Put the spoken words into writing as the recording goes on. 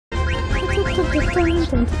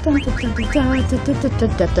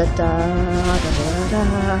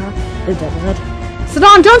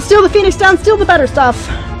Sidon, don't steal the Phoenix Down, steal the better stuff!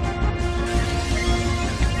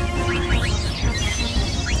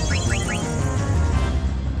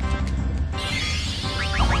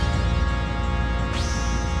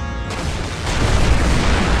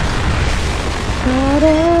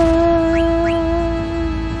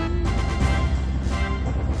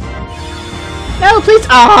 No, please!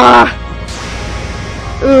 Ah!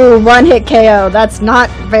 Ooh, one-hit KO. That's not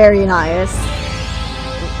very nice.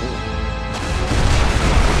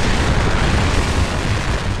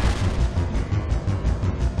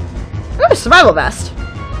 Ooh, survival vest.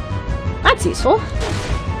 That's useful.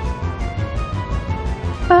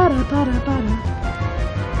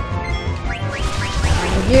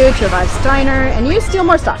 You to revive Steiner, and you steal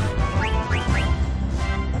more stuff.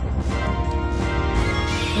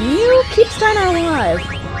 You keep Steiner alive.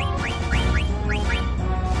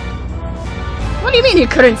 What do you mean you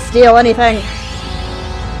couldn't steal anything?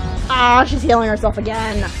 Ah, she's healing herself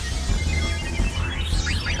again.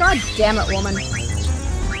 God damn it, woman.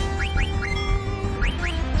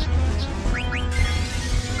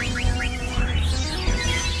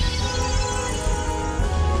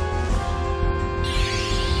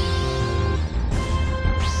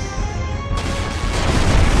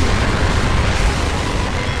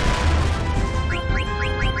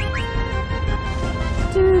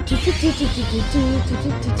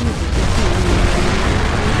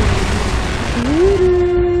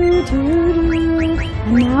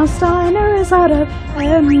 And now Steiner is out of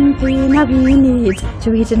MP. Now we need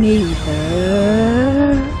to eat an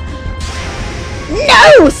ether.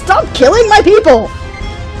 No! Stop killing my people!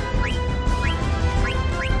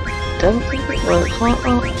 Don't think it works like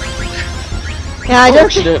that. Yeah,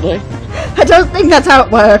 I don't think that's how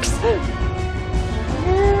it works.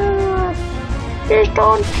 He's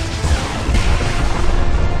done.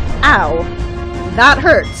 Ow. That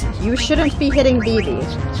hurts. You shouldn't be hitting Vivi.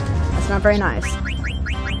 That's not very nice.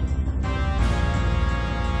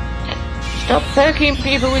 Stop poking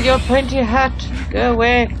people with your pointy hat. Go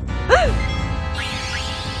away.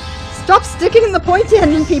 Stop sticking in the pointy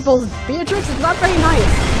end in people's Beatrix. It's not very nice.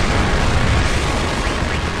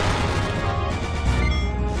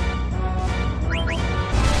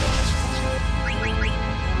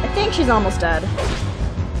 I think she's almost dead.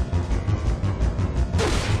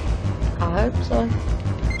 I hope so.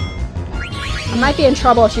 I might be in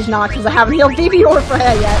trouble if she's not, because I haven't healed Vivi or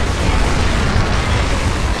Freya yet.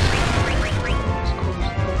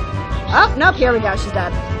 Oh, nope, here we go, she's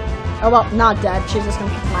dead. Oh, well, not dead, she's just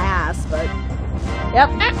gonna kick my ass, but... Yep.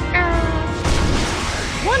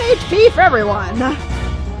 1 HP for everyone!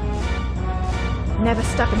 Never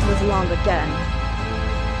step into this long again.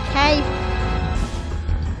 Okay.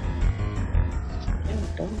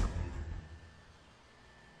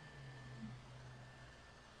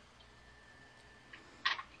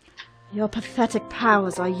 Your pathetic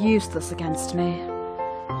powers are useless against me.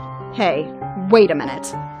 Hey, wait a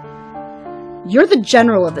minute. You're the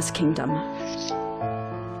general of this kingdom.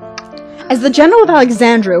 As the general of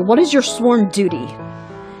Alexandria, what is your sworn duty?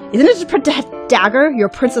 Isn't it to protect Dagger, your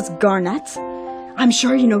Princess Garnet? I'm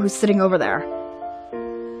sure you know who's sitting over there.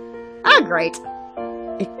 Ah, great.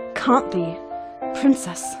 It can't be.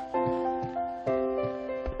 Princess.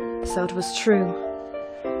 So it was true.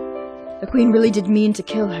 The Queen really did mean to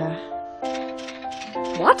kill her.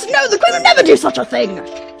 What? No, the Queen would never do such a thing!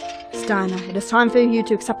 Steiner, it is time for you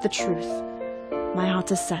to accept the truth. My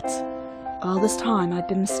heart is set. All this time, I've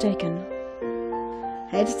been mistaken.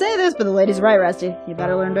 Hate to say this, but the lady's right, Rusty. You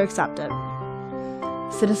better learn to accept it.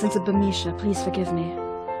 Citizens of Bermesia, please forgive me.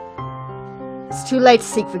 It's too late to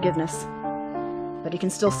seek forgiveness. But you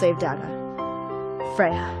can still save Dagger.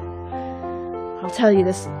 Freya. I'll tell you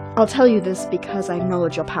this because I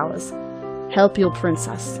acknowledge your powers. Help your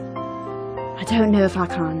princess. I don't know if I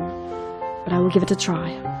can, but I will give it a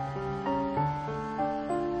try.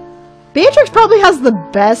 Beatrix probably has the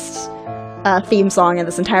best theme song in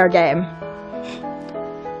this entire game.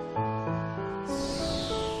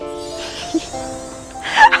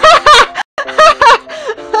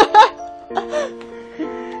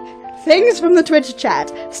 Things from the Twitch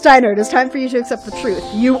chat. Steiner, it is time for you to accept the truth.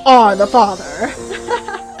 You are the father.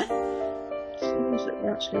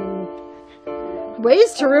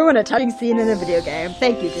 Ways to ruin a touching scene in a video game.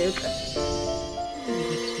 Thank you, Duke.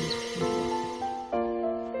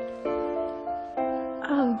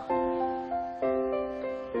 Oh.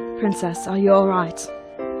 Princess, are you alright?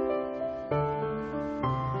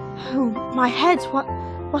 Oh, my head.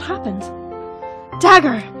 What happened?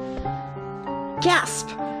 Dagger! Gasp!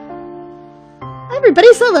 I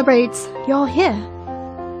Everybody celebrates. You're here.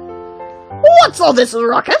 What's all this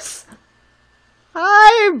ruckus?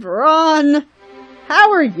 Hi, Bron.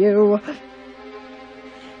 How are you?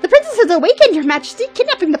 The princess has awakened, Your Majesty.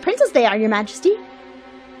 Kidnapping the princess they are, Your Majesty. ...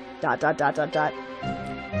 Have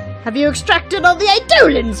you extracted all the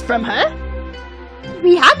Eidolons from her?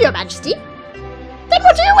 We have, Your Majesty. Then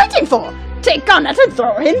what are you waiting for? Take Garnet and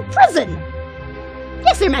throw her in prison.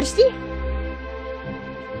 Yes, Your Majesty.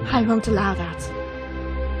 I won't allow that.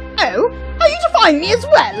 Oh? Are you defying me as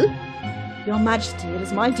well? Your Majesty, it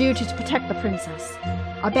is my duty to protect the princess.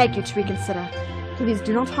 I beg you to reconsider. Please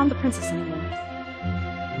do not harm the princess anymore.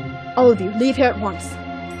 All of you, leave here at once.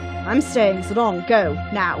 I'm staying, so don't go,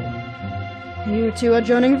 now. You two are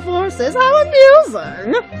joining forces, how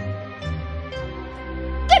amusing!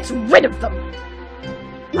 Get rid of them!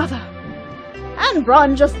 Mother! And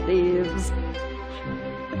Bron just leaves.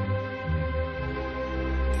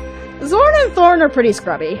 Zorn and Thorn are pretty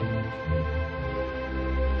scrubby.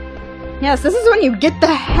 Yes, this is when you get the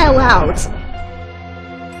hell out.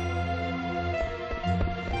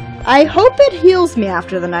 I hope it heals me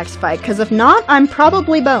after the next fight, because if not, I'm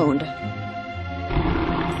probably boned.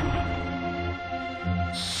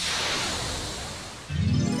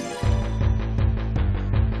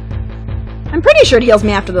 I'm pretty sure it heals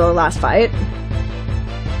me after the last fight.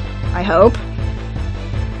 I hope.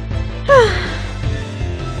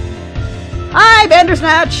 Hi,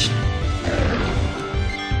 Bandersnatch!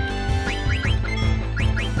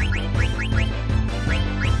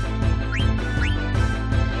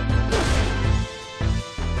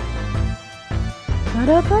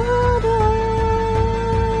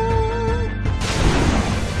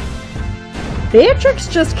 Beatrix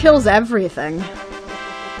just kills everything.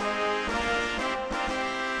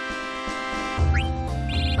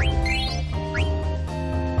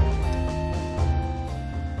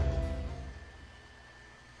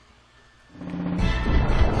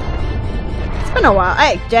 It's been a while.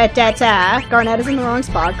 Hey, Garnet is in the wrong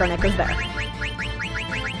spot. Garnet goes there.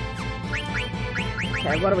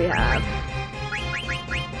 Okay, what do we have?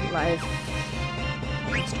 Life.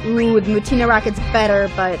 Ooh, the Mutina Rocket's better,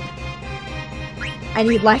 but I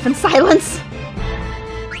need life and silence.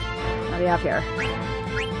 What do we have here?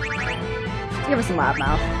 Let's give her some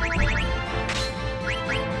loudmouth.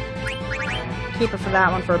 Keep her for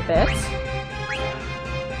that one for a bit.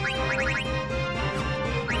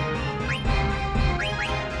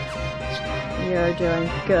 You're doing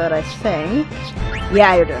good, I think.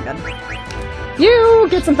 Yeah, you're doing good. You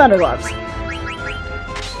get some Thunder Gloves.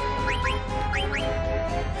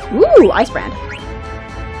 Ooh, Ice Brand.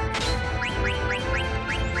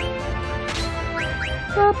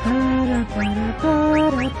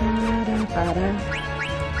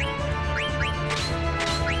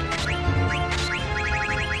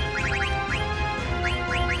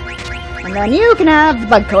 And then you can have the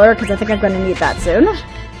Bug Killer, because I think I'm going to need that soon.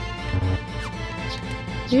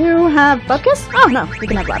 You have Bubkiss? Oh, no, you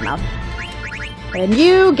can have Loudmouth. And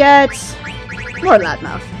you get more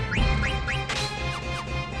Loudmouth.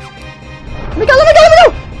 Let me go, let me go, let me go!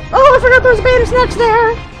 Oh, I forgot there was a Bandersnatch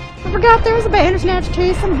there! I forgot there was a Bandersnatch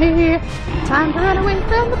chasing me. Time to run away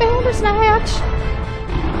from the Bandersnatch.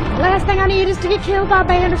 The last thing I need is to get killed by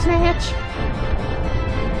Bandersnatch.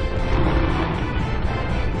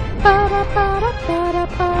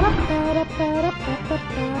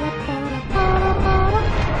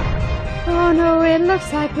 Oh no, it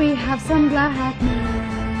looks like we have some black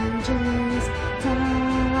mages.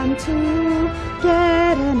 Time to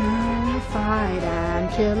get in a fight and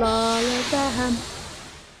kill all of them.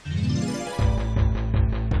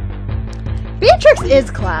 Beatrix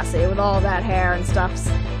is classy with all that hair and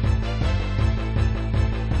stuffs.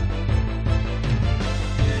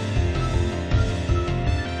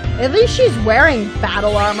 At least she's wearing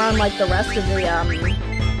battle armor unlike the rest of the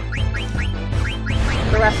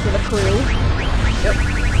crew. Yep.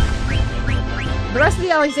 The rest of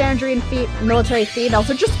the Alexandrian military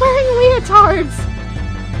females are just wearing leotards!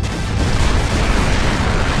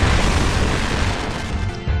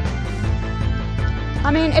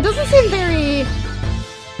 I mean, it doesn't seem very,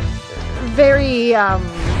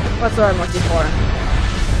 what's the word I'm looking for?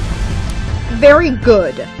 Very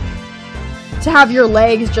good to have your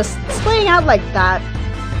legs just splaying out like that,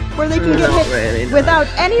 where they can get hit really, no. Without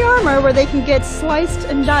any armor, where they can get sliced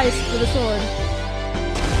and diced with a sword.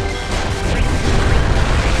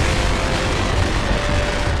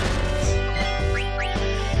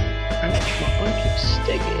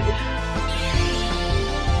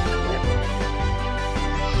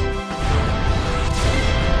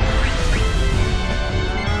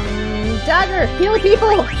 Dagger, heal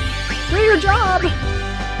people! Do your job!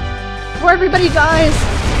 before everybody dies.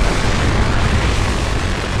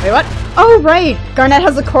 Wait, what? Oh, right! Garnet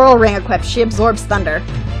has a coral ring equipped. She absorbs thunder.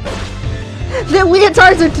 The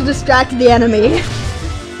leotards are to distract the enemy.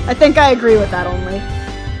 I think I agree with that only.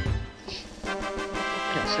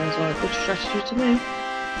 That sounds like a good strategy to me.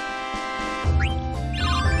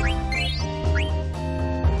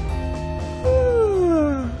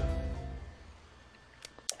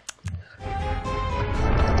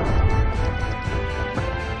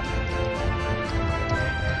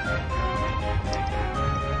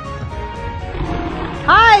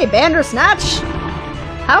 Hi, Bandersnatch!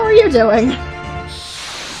 How are you doing?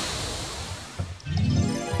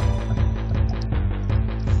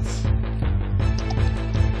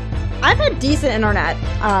 I've had decent internet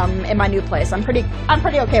in my new place. I'm pretty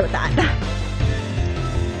okay with that.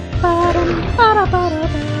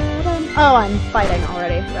 Oh, I'm fighting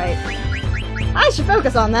already, right. I should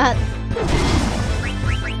focus on that.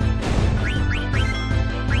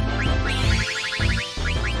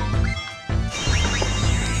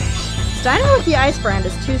 Steiner with the ice brand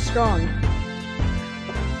is too strong.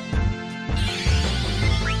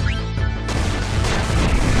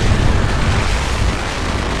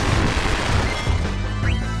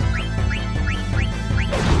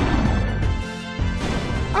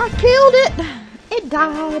 I killed it! It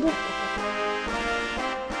died.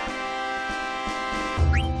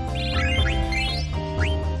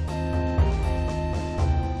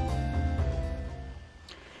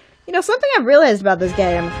 You know, something I've realized about this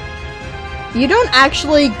game. You don't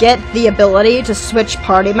actually get the ability to switch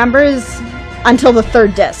party members until the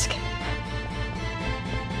third disc.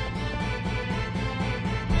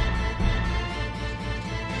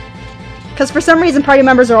 Because for some reason party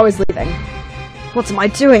members are always leaving. What am I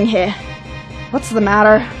doing here? What's the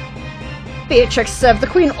matter? Beatrix served the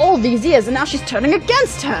queen all these years and now she's turning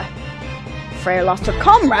against her. Freya lost her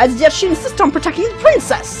comrades, yet she insists on protecting the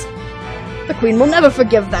princess. The queen will never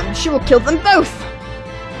forgive them. She will kill them both.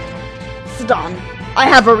 Sidon, I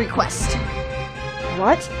have a request.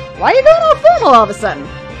 What? Why are you going all formal all of a sudden?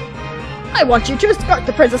 I want you to escort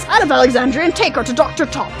the princess out of Alexandria and take her to Dr.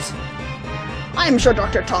 Tot. I am sure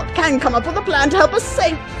Dr. Tot can come up with a plan to help us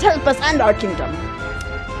and our kingdom.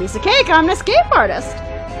 Piece of cake, I'm an escape artist.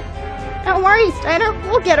 Don't worry, Steiner,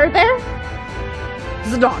 we'll get her there.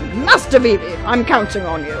 Zidane, Master Vivi, I'm counting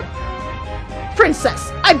on you.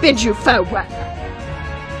 Princess, I bid you farewell.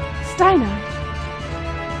 Steiner.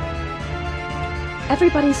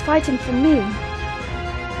 Everybody's fighting for me.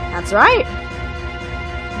 That's right.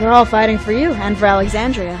 They're all fighting for you and for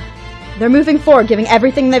Alexandria. They're moving forward, giving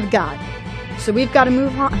everything they've got. So we've got to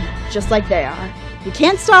move on, just like they are. We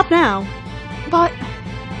can't stop now. But...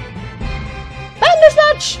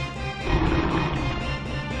 Bandersnatch!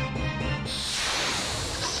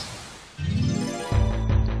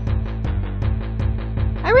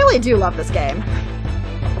 I really do love this game.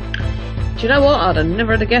 Do you know what? I'd have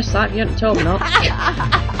never have guessed that. You hadn't told me that.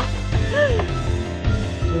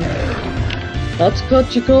 That's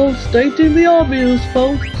what you call stating the obvious,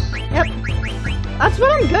 folks. Yep. That's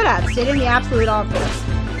what I'm good at, stating the absolute obvious.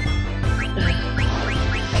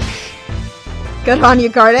 Good on you,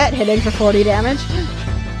 Garnet, hitting for 40 damage.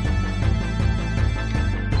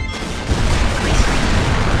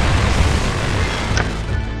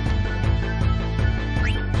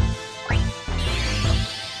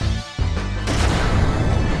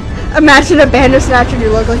 Imagine a Bandersnatch in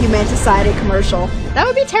your local Humane Society commercial. That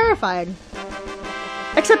would be terrifying.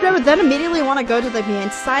 Except I would then immediately want to go to the Humane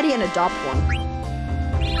Society and adopt one.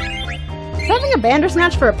 Having a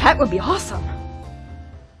Bandersnatch for a pet would be awesome.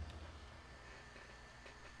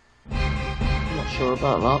 I'm not sure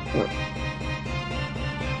about that, but...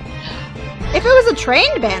 If it was a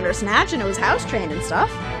trained Bandersnatch and it was house trained and stuff,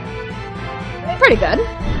 it'd be pretty good.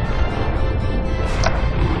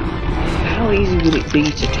 How easy would it be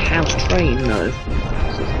to house train, though?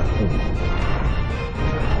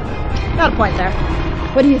 Got a point there.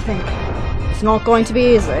 What do you think? It's not going to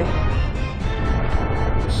be easy.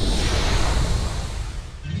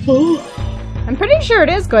 I'm pretty sure it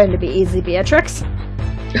is going to be easy, Beatrix.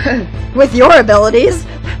 With your abilities.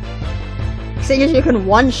 Seeing as you can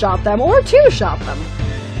one-shot them or two-shot them.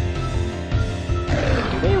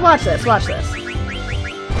 Watch this, watch this.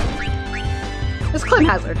 There's Clim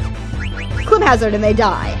Hazard. Clim Hazard and they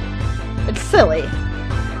die. It's silly.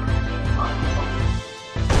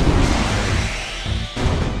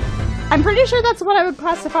 I'm pretty sure that's what I would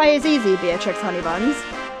classify as easy, Beatrix Honeybuns.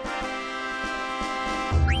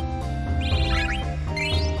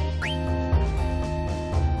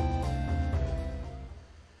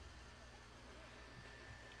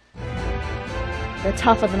 They're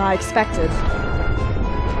tougher than I expected.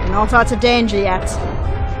 not out of danger yet.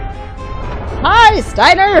 Hi,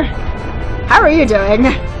 Steiner! How are you doing?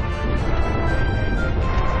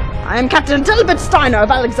 I am Captain Dilbert Steiner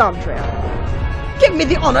of Alexandria. Give me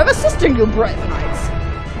the honor of assisting you, brave knights.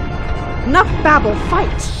 Enough babble,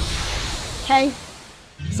 fight! Okay,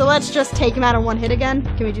 so let's just take him out in one hit again.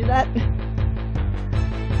 Can we do that?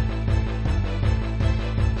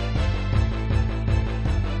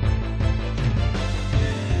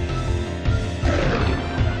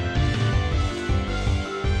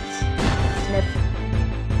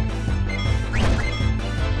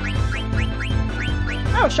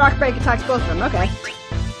 Oh, shock break attacks both of them, okay.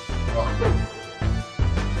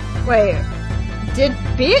 Wait, did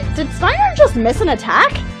Steiner just miss an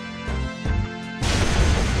attack?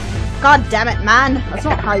 God damn it, man. That's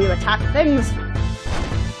not how you attack things.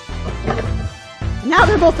 Now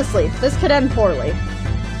they're both asleep. This could end poorly.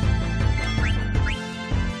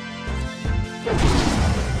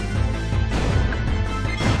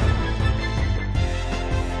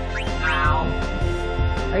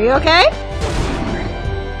 Are you okay?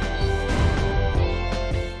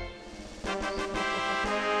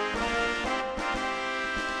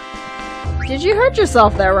 Did you hurt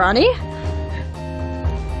yourself there, Ronnie?